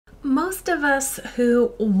Most of us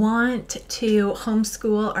who want to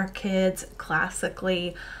homeschool our kids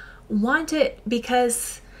classically want it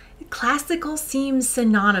because classical seems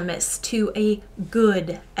synonymous to a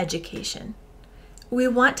good education. We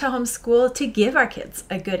want to homeschool to give our kids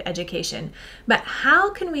a good education, but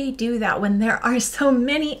how can we do that when there are so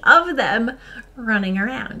many of them running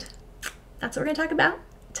around? That's what we're going to talk about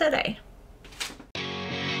today.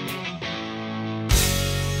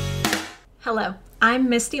 Hello, I'm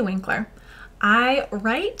Misty Winkler. I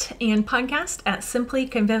write and podcast at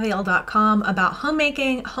simplyconvivial.com about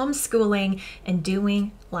homemaking, homeschooling, and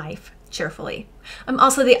doing life cheerfully. I'm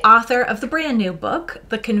also the author of the brand new book,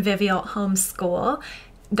 The Convivial Homeschool,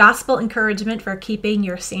 Gospel Encouragement for Keeping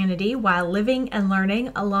Your Sanity While Living and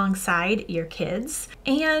Learning Alongside Your Kids.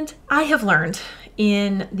 And I have learned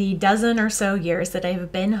in the dozen or so years that I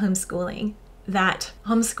have been homeschooling that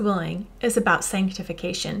homeschooling is about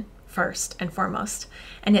sanctification first and foremost.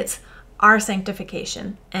 And it's our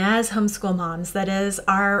sanctification as homeschool moms that is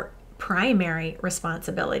our primary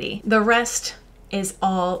responsibility. The rest is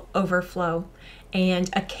all overflow and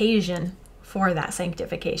occasion for that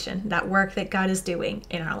sanctification, that work that God is doing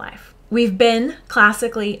in our life. We've been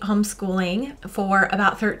classically homeschooling for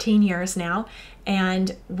about 13 years now.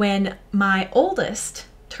 And when my oldest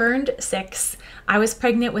turned 6, I was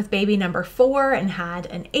pregnant with baby number 4 and had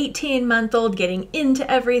an 18-month-old getting into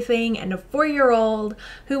everything and a 4-year-old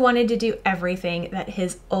who wanted to do everything that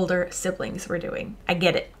his older siblings were doing. I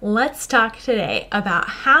get it. Let's talk today about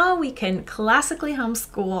how we can classically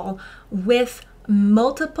homeschool with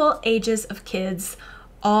multiple ages of kids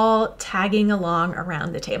all tagging along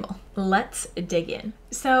around the table. Let's dig in.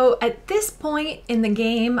 So at this point in the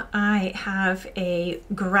game, I have a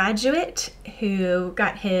graduate who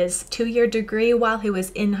got his 2-year degree while he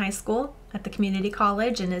was in high school at the community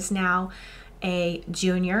college and is now a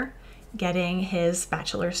junior getting his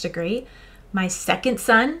bachelor's degree. My second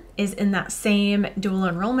son is in that same dual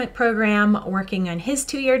enrollment program working on his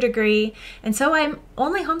 2-year degree. And so I'm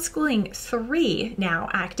only homeschooling 3 now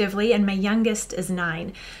actively, and my youngest is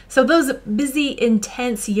 9. So those busy,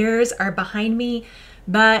 intense years are behind me,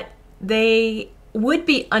 but they would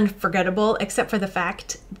be unforgettable except for the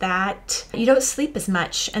fact that you don't sleep as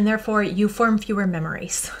much and therefore you form fewer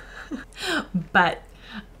memories. But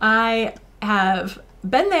I have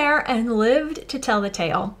been there and lived to tell the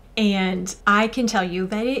tale. And I can tell you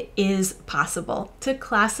that it is possible to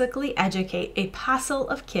classically educate a passel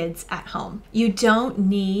of kids at home. You don't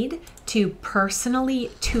need to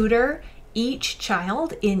personally tutor each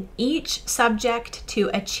child in each subject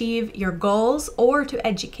to achieve your goals or to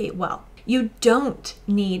educate well. You don't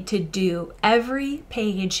need to do every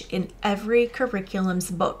page in every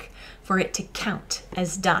curriculum's book for it to count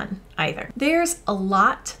as done either. There's a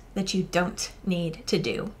lot that you don't need to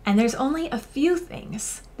do. And there's only a few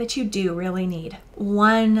things that you do really need.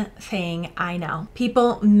 One thing I know,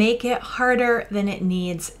 people make it harder than it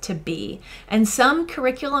needs to be. And some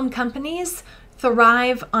curriculum companies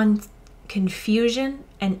thrive on confusion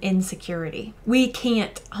and insecurity. We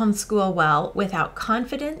can't homeschool well without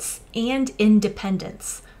confidence and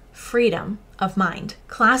independence, freedom of mind.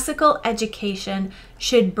 Classical education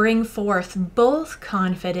should bring forth both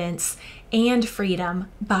confidence and freedom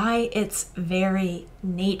by its very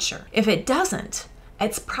nature. If it doesn't,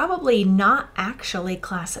 it's probably not actually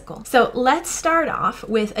classical. So let's start off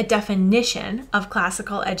with a definition of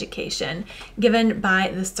classical education given by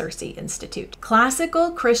the Circe Institute.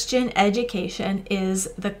 Classical Christian education is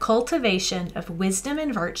the cultivation of wisdom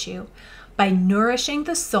and virtue by nourishing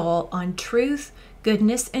the soul on truth,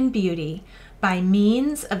 goodness, and beauty by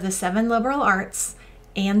means of the 7 liberal arts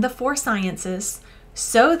and the 4 sciences,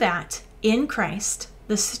 so that in Christ,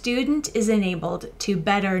 the student is enabled to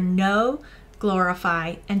better know,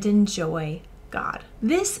 glorify, and enjoy God.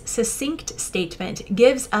 This succinct statement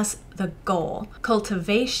gives us the goal,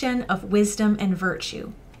 cultivation of wisdom and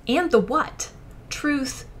virtue, and the what,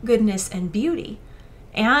 truth, goodness, and beauty,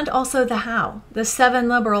 and also the how, the 7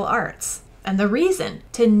 liberal arts, and the reason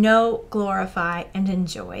to know, glorify, and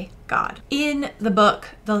enjoy God. In the book,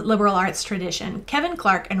 The Liberal Arts Tradition, Kevin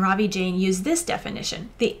Clark and Ravi Jain use this definition.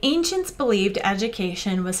 The ancients believed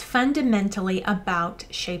education was fundamentally about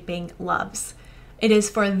shaping loves. It is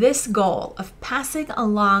for this goal of passing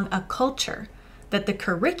along a culture that the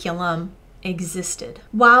curriculum existed.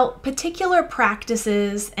 While particular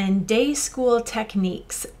practices and day school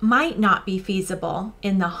techniques might not be feasible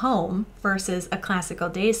in the home versus a classical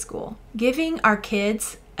day school, giving our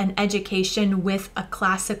kids an education with a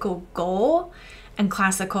classical goal and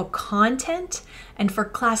classical content and for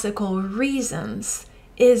classical reasons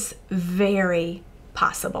is very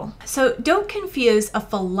possible. So don't confuse a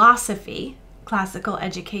philosophy classical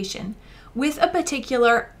education with a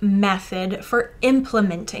particular method for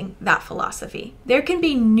implementing that philosophy. There can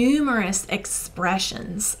be numerous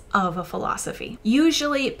expressions of a philosophy.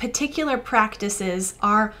 Usually, particular practices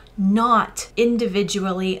are not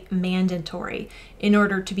individually mandatory in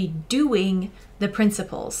order to be doing the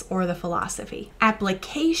principles or the philosophy.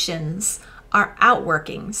 Applications are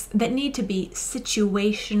outworkings that need to be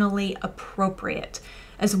situationally appropriate,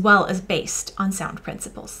 as well as based on sound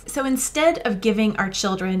principles. So instead of giving our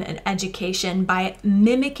children an education by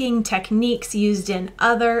mimicking techniques used in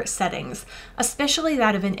other settings, especially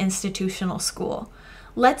that of an institutional school,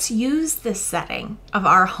 let's use this setting of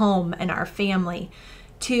our home and our family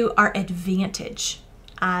to our advantage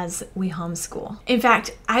as we homeschool. In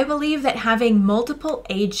fact, I believe that having multiple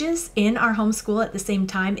ages in our homeschool at the same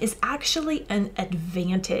time is actually an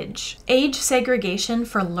advantage. Age segregation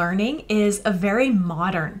for learning is a very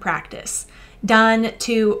modern practice done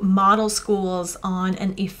to model schools on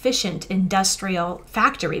an efficient industrial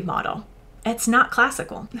factory model. It's not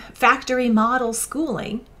classical. Factory model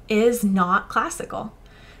schooling is not classical.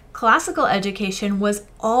 Classical education was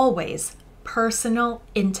always personal,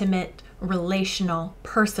 intimate, relational,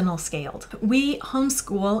 personal scaled. We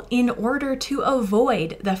homeschool in order to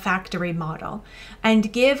avoid the factory model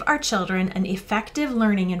and give our children an effective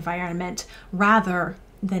learning environment rather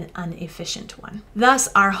than an inefficient one. Thus,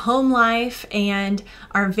 our home life and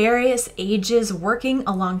our various ages working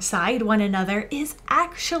alongside one another is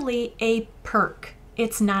actually a perk.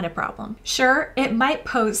 It's not a problem. Sure, it might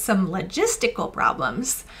pose some logistical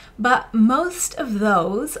problems, but most of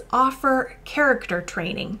those offer character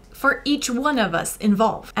training for each one of us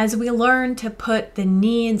involved as we learn to put the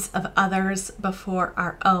needs of others before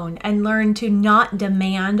our own and learn to not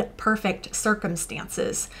demand perfect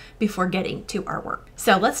circumstances before getting to our work.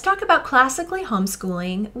 So let's talk about classically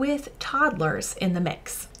homeschooling with toddlers in the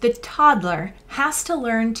mix. The toddler has to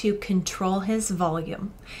learn to control his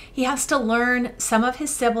volume. He has to learn some of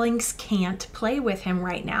his siblings can't play with him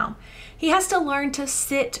right now. He has to learn to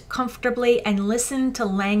sit comfortably and listen to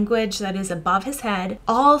language that is above his head,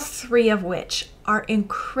 all three of which are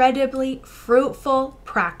incredibly fruitful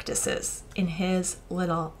practices in his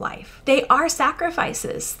little life. They are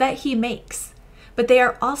sacrifices that he makes, but they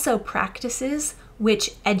are also practices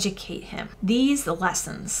which educate him. These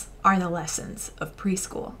lessons are the lessons of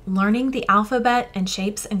preschool. Learning the alphabet and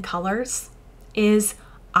shapes and colors is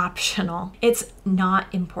optional. It's not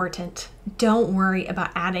important. Don't worry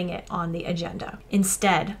about adding it on the agenda.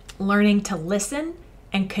 Instead, learning to listen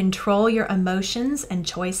and control your emotions and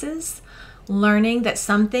choices, learning that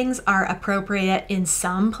some things are appropriate in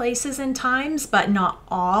some places and times, but not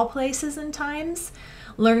all places and times,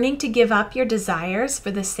 learning to give up your desires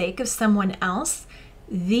for the sake of someone else.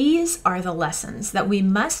 These are the lessons that we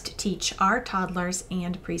must teach our toddlers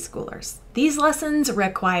and preschoolers. These lessons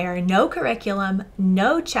require no curriculum,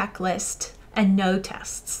 no checklist, and no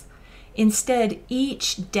tests. Instead,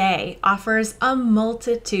 each day offers a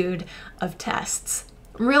multitude of tests,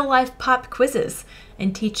 real-life pop quizzes,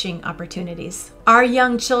 and teaching opportunities. Our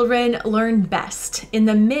young children learn best in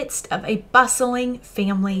the midst of a bustling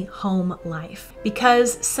family home life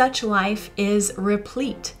because such life is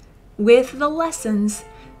replete with the lessons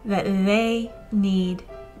that they need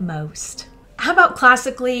most. How about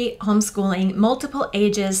classically homeschooling multiple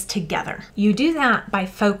ages together? You do that by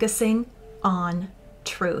focusing on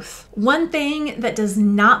truth. One thing that does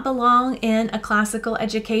not belong in a classical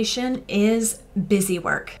education is busy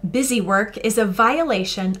work. Busy work is a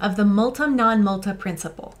violation of the multum non multa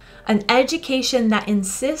principle. An education that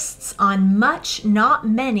insists on much, not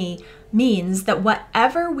many, means that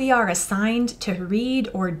whatever we are assigned to read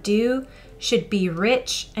or do should be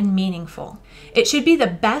rich and meaningful. It should be the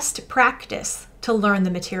best practice to learn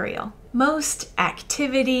the material. Most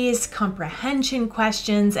activities, comprehension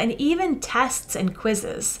questions, and even tests and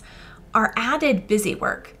quizzes are added busy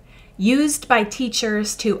work used by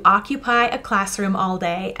teachers to occupy a classroom all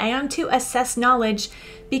day and to assess knowledge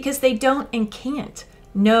because they don't and can't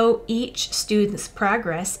know each student's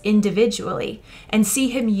progress individually and see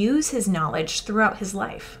him use his knowledge throughout his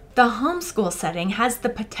life. The homeschool setting has the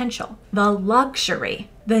potential, the luxury,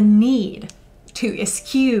 the need to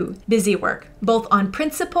eschew busy work, both on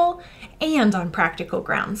principle and on practical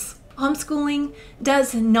grounds. Homeschooling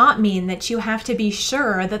does not mean that you have to be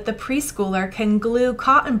sure that the preschooler can glue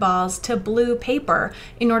cotton balls to blue paper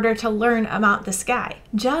in order to learn about the sky.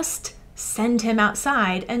 Just send him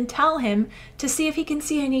outside and tell him to see if he can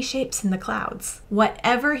see any shapes in the clouds.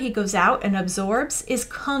 Whatever he goes out and absorbs is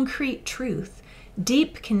concrete truth,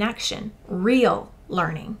 deep connection, real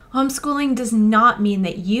learning. Homeschooling does not mean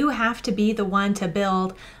that you have to be the one to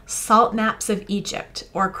build salt maps of Egypt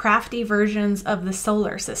or crafty versions of the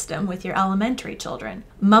solar system with your elementary children.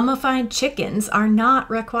 Mummified chickens are not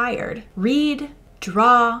required. Read,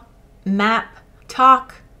 draw, map,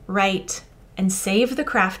 talk, write, and save the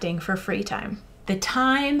crafting for free time. The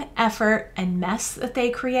time, effort, and mess that they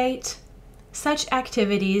create, such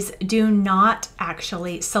activities do not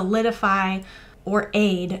actually solidify or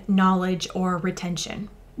aid knowledge or retention.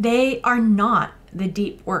 They are not the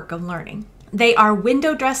deep work of learning. They are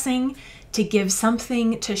window dressing to give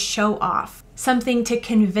something to show off, something to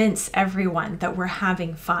convince everyone that we're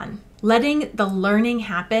having fun. Letting the learning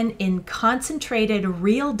happen in concentrated,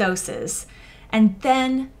 real doses, and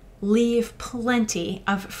then leave plenty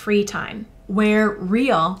of free time where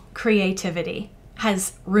real creativity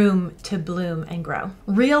has room to bloom and grow.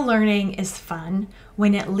 Real learning is fun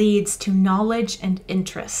when it leads to knowledge and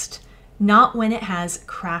interest, not when it has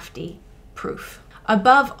crafty proof.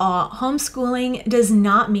 Above all, homeschooling does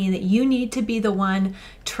not mean that you need to be the one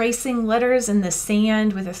tracing letters in the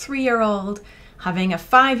sand with a 3-year-old, having a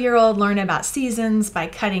 5-year-old learn about seasons by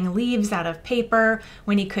cutting leaves out of paper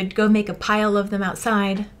when he could go make a pile of them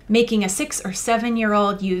outside, making a 6 or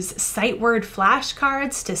 7-year-old use sight word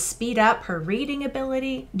flashcards to speed up her reading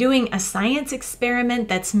ability, doing a science experiment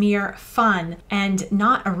that's mere fun and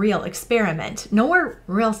not a real experiment, nor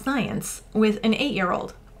real science, with an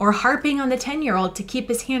 8-year-old, or harping on the 10-year-old to keep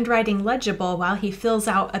his handwriting legible while he fills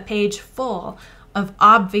out a page full of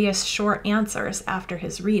obvious short answers after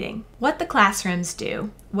his reading. What the classrooms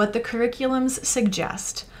do, what the curriculums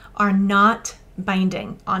suggest, are not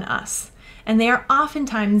binding on us. And they are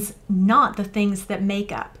oftentimes not the things that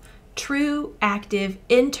make up true, active,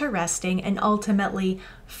 interesting, and ultimately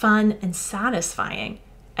fun and satisfying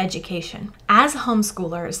education. As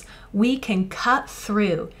homeschoolers, we can cut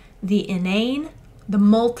through the inane, the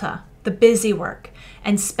multa, the busy work,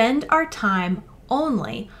 and spend our time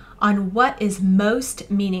only on what is most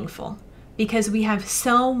meaningful, because we have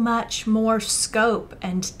so much more scope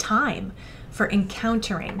and time for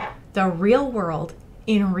encountering the real world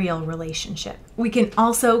in real relationship. We can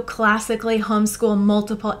also classically homeschool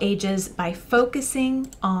multiple ages by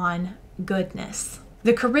focusing on goodness.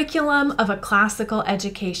 The curriculum of a classical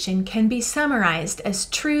education can be summarized as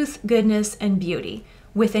truth, goodness, and beauty,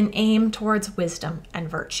 with an aim towards wisdom and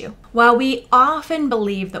virtue. While we often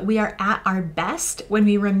believe that we are at our best when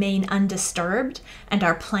we remain undisturbed and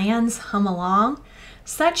our plans hum along,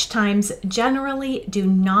 such times generally do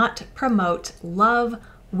not promote love,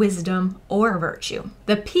 wisdom, or virtue.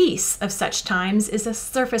 The peace of such times is a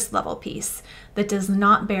surface level peace that does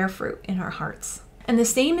not bear fruit in our hearts. And the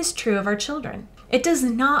same is true of our children. It does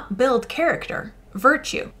not build character,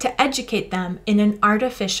 virtue, to educate them in an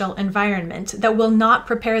artificial environment that will not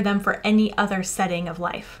prepare them for any other setting of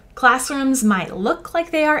life. Classrooms might look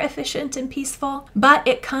like they are efficient and peaceful, but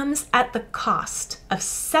it comes at the cost of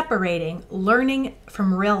separating learning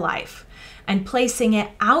from real life and placing it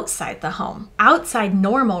outside the home, outside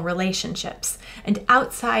normal relationships, and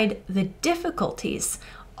outside the difficulties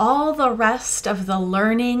all the rest of the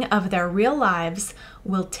learning of their real lives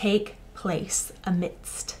will take place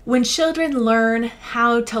amidst. When children learn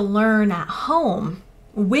how to learn at home,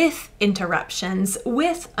 with interruptions,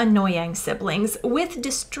 with annoying siblings, with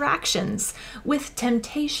distractions, with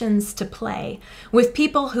temptations to play, with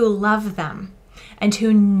people who love them and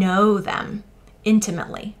who know them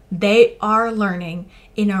intimately, they are learning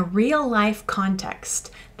in a real life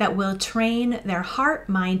context that will train their heart,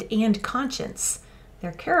 mind, and conscience,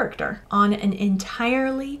 their character, on an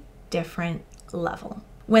entirely different level.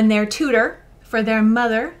 When their tutor for their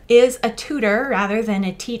mother is a tutor rather than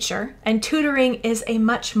a teacher, and tutoring is a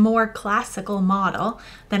much more classical model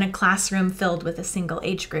than a classroom filled with a single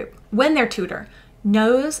age group. When their tutor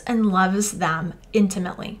knows and loves them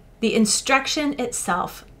intimately, the instruction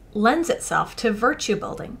itself lends itself to virtue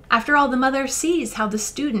building. After all, the mother sees how the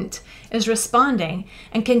student is responding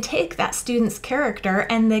and can take that student's character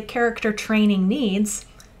and the character training needs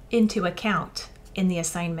into account in the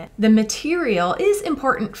assignment. The material is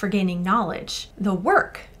important for gaining knowledge. The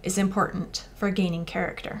work is important for gaining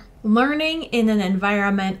character. Learning in an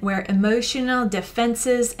environment where emotional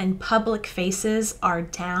defenses and public faces are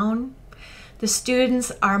down, the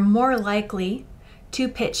students are more likely to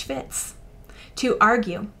pitch fits, to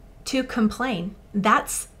argue, to complain.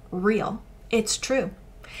 That's real. It's true.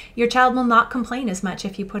 Your child will not complain as much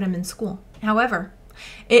if you put him in school. However,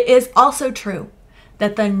 it is also true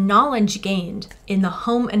that the knowledge gained in the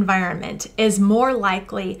home environment is more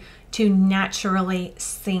likely to naturally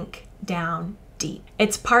sink down deep.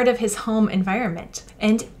 It's part of his home environment.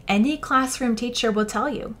 And any classroom teacher will tell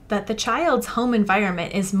you that the child's home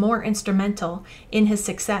environment is more instrumental in his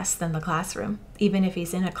success than the classroom, even if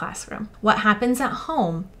he's in a classroom. What happens at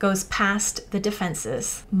home goes past the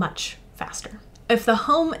defenses much faster. If the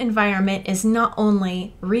home environment is not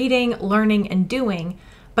only reading, learning, and doing,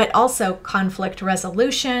 but also conflict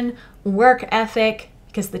resolution, work ethic,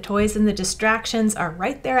 because the toys and the distractions are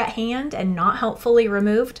right there at hand and not helpfully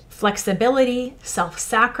removed, flexibility,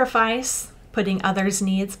 self-sacrifice, putting others'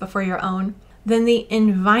 needs before your own, then the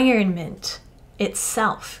environment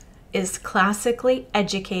itself is classically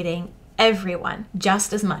educating everyone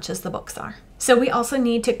just as much as the books are. So we also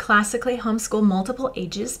need to classically homeschool multiple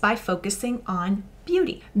ages by focusing on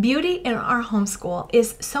beauty. Beauty in our homeschool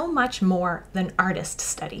is so much more than artist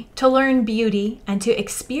study. To learn beauty and to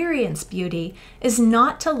experience beauty is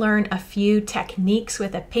not to learn a few techniques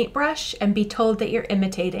with a paintbrush and be told that you're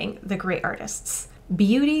imitating the great artists.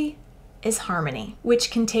 Beauty is harmony,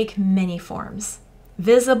 which can take many forms: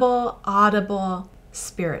 visible, audible,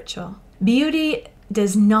 spiritual. Beauty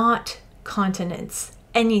does not countenance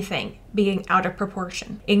anything being out of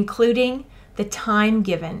proportion, including the time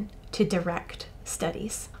given to direct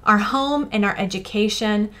studies. Our home and our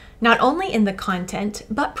education, not only in the content,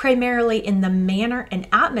 but primarily in the manner and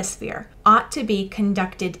atmosphere, ought to be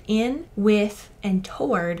conducted in, with, and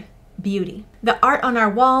toward beauty. The art on our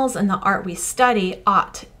walls and the art we study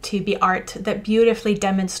ought to be art that beautifully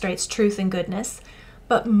demonstrates truth and goodness,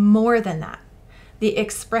 but more than that, the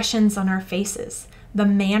expressions on our faces, the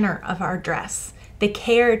manner of our dress, the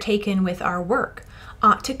care taken with our work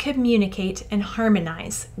ought to communicate and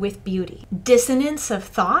harmonize with beauty. Dissonance of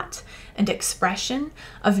thought and expression,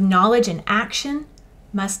 of knowledge and action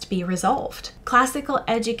must be resolved. Classical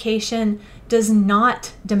education does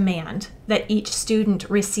not demand that each student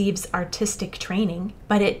receives artistic training,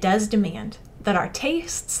 but it does demand that our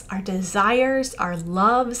tastes, our desires, our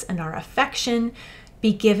loves, and our affection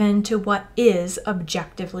be given to what is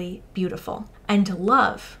objectively beautiful. And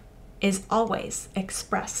love is always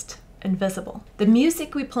expressed and visible. The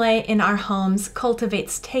music we play in our homes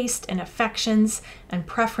cultivates taste and affections and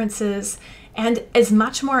preferences and is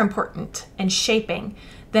much more important and shaping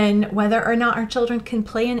than whether or not our children can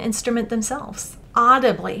play an instrument themselves.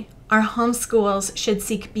 Audibly, our homeschools should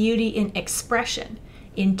seek beauty in expression,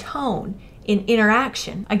 in tone, in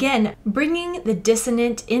interaction. Again, bringing the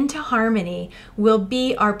dissonant into harmony will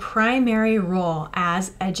be our primary role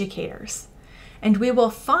as educators. And we will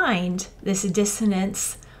find this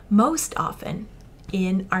dissonance most often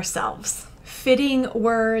in ourselves. Fitting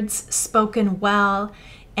words spoken well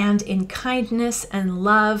and in kindness and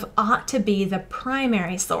love ought to be the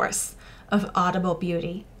primary source of audible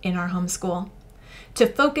beauty in our homeschool. To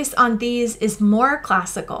focus on these is more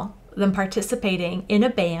classical than participating in a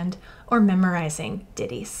band or memorizing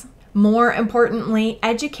ditties. More importantly,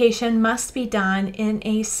 education must be done in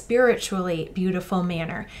a spiritually beautiful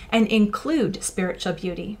manner and include spiritual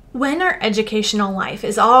beauty. When our educational life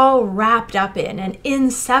is all wrapped up in and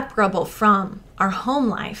inseparable from our home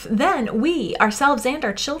life, then we, ourselves and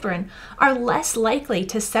our children, are less likely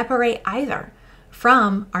to separate either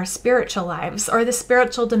from our spiritual lives or the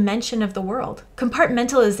spiritual dimension of the world.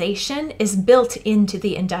 Compartmentalization is built into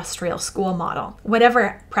the industrial school model,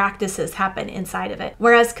 whatever practices happen inside of it,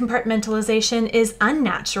 whereas compartmentalization is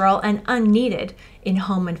unnatural and unneeded in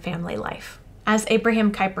home and family life. As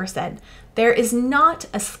Abraham Kuyper said, there is not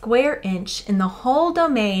a square inch in the whole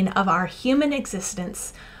domain of our human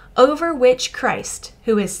existence over which Christ,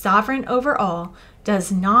 who is sovereign over all,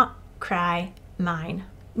 does not cry, mine.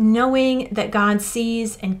 Knowing that God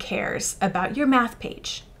sees and cares about your math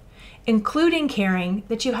page, including caring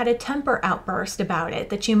that you had a temper outburst about it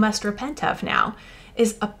that you must repent of now,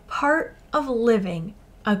 is a part of living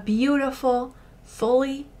a beautiful,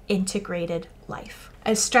 fully integrated life.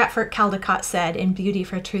 As Stratford Caldecott said in Beauty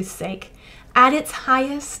for Truth's Sake, at its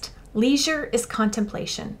highest, leisure is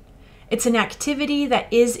contemplation. It's an activity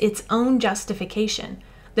that is its own justification,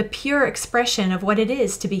 the pure expression of what it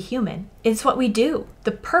is to be human. It's what we do.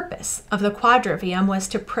 The purpose of the quadrivium was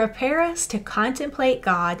to prepare us to contemplate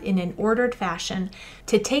God in an ordered fashion,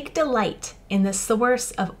 to take delight in the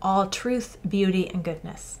source of all truth, beauty, and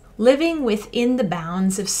goodness. Living within the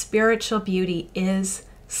bounds of spiritual beauty is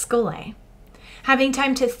scholae. Having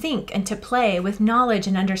time to think and to play with knowledge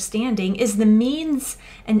and understanding is the means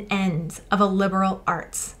and ends of a liberal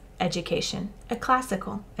arts education a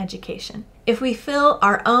classical education. If we fill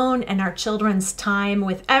our own and our children's time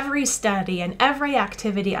with every study and every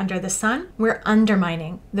activity under the sun, we're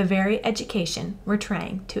undermining the very education we're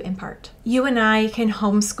trying to impart. You and I can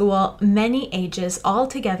homeschool many ages all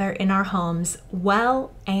together in our homes,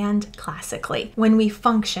 well and classically, when we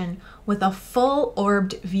function with a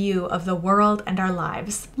full-orbed view of the world and our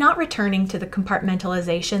lives, not returning to the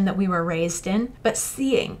compartmentalization that we were raised in, but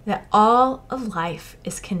seeing that all of life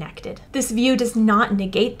is connected. This view does not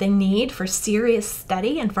negate the need for serious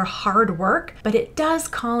study and for hard work, but it does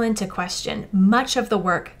call into question much of the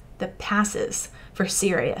work that passes for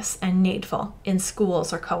serious and needful in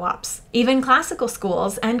schools or co-ops, even classical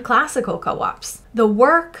schools and classical co-ops. The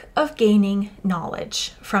work of gaining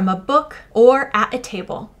knowledge from a book or at a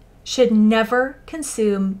table should never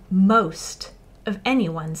consume most of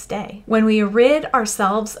anyone's day. When we rid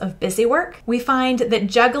ourselves of busy work, we find that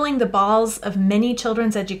juggling the balls of many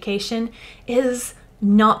children's education is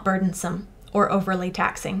not burdensome or overly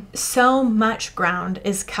taxing. So much ground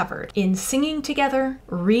is covered in singing together,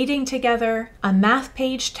 reading together, a math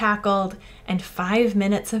page tackled, and 5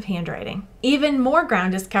 minutes of handwriting. Even more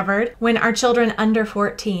ground is covered when our children under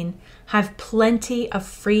 14 have plenty of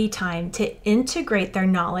free time to integrate their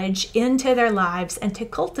knowledge into their lives and to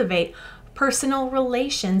cultivate personal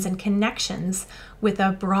relations and connections with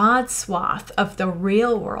a broad swath of the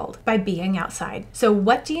real world by being outside. So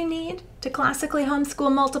what do you need to classically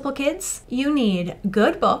homeschool multiple kids? You need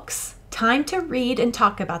good books, time to read and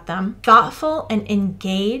talk about them, thoughtful and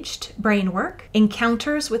engaged brain work,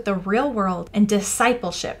 encounters with the real world, and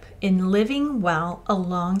discipleship in living well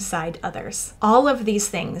alongside others. All of these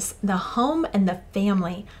things, the home and the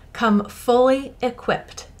family, come fully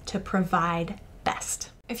equipped to provide best.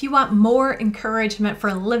 If you want more encouragement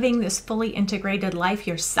for living this fully integrated life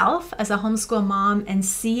yourself as a homeschool mom and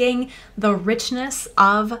seeing the richness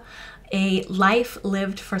of a life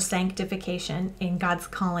lived for sanctification in God's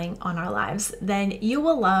calling on our lives, then you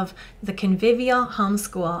will love the Convivial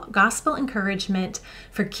Homeschool Gospel Encouragement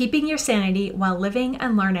for keeping your sanity while living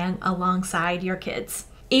and learning alongside your kids.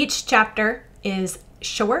 Each chapter is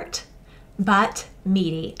short but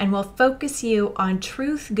meaty and will focus you on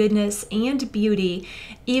truth, goodness, and beauty,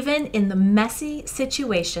 even in the messy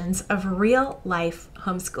situations of real life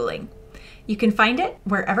homeschooling. You can find it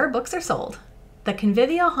wherever books are sold. The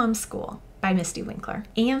Convivial Homeschool by Misty Winkler.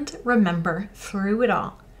 And remember, through it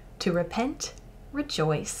all, to repent,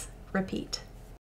 rejoice, repeat.